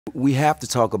We have to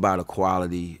talk about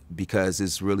equality because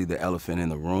it's really the elephant in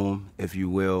the room, if you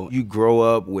will. You grow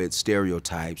up with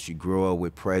stereotypes, you grow up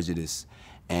with prejudice,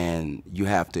 and you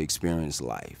have to experience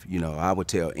life. You know, I would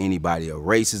tell anybody, a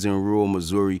racist in rural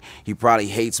Missouri, he probably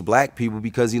hates black people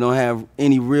because he don't have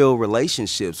any real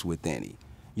relationships with any.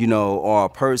 You know, or a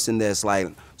person that's like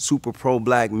super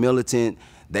pro-black militant,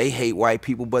 they hate white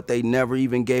people, but they never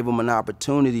even gave them an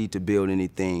opportunity to build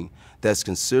anything that's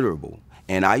considerable.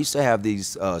 And I used to have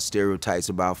these stereotypes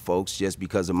about folks just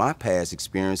because of my past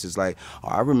experiences. Like, oh,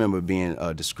 I remember being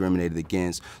discriminated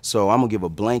against, so I'm gonna give a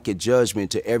blanket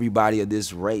judgment to everybody of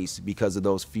this race because of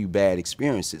those few bad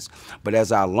experiences. But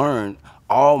as I learned,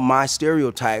 all my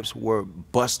stereotypes were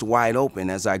bust wide open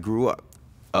as I grew up.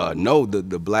 No,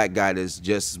 the black guy that's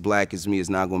just as black as me is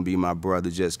not going to be my brother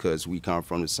just because we come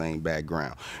from the same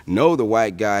background. No, the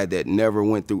white guy that never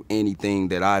went through anything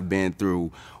that I've been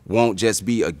through won't just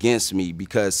be against me,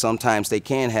 because sometimes they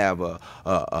can have a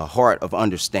heart of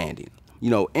understanding. You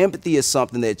know, empathy is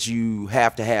something that you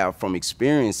have to have from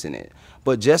experiencing it,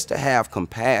 but just to have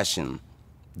compassion,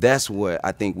 that's what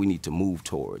I think we need to move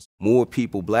towards. More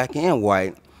people, black and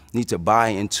white, need to buy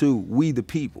into we the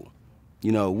people.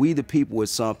 You know, we the people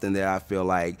is something that I feel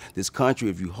like this country,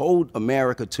 if you hold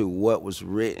America to what was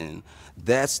written,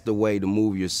 that's the way to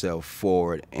move yourself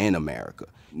forward in America.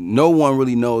 No one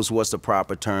really knows what's the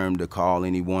proper term to call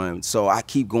anyone. So I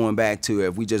keep going back to,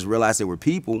 if we just realize that we're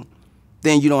people,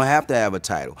 then you don't have to have a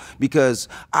title. Because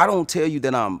I don't tell you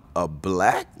that I'm a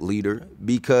black leader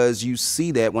because you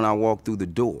see that when I walk through the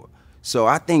door. So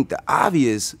I think the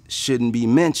obvious shouldn't be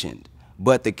mentioned,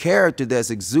 but the character that's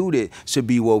exuded should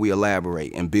be what we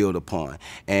elaborate and build upon.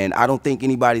 And I don't think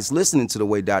anybody's listening to the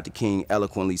way Dr. King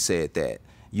eloquently said that.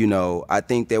 You know, I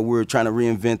think that we're trying to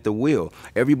reinvent the wheel.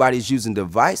 Everybody's using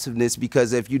divisiveness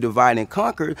because if you divide and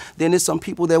conquer, then there's some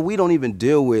people that we don't even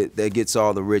deal with that gets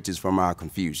all the riches from our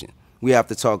confusion. We have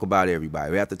to talk about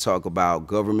everybody. We have to talk about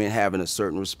government having a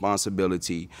certain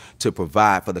responsibility to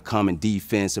provide for the common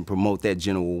defense and promote that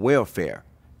general welfare.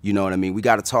 You know what I mean? We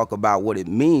got to talk about what it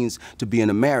means to be an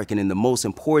American, and the most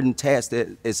important task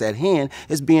that is at hand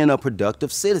is being a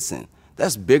productive citizen.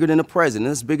 That's bigger than the president.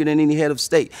 That's bigger than any head of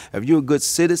state. If you're a good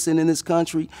citizen in this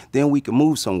country, then we can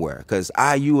move somewhere, because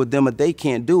I, you, or them, or they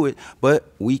can't do it,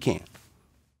 but we can.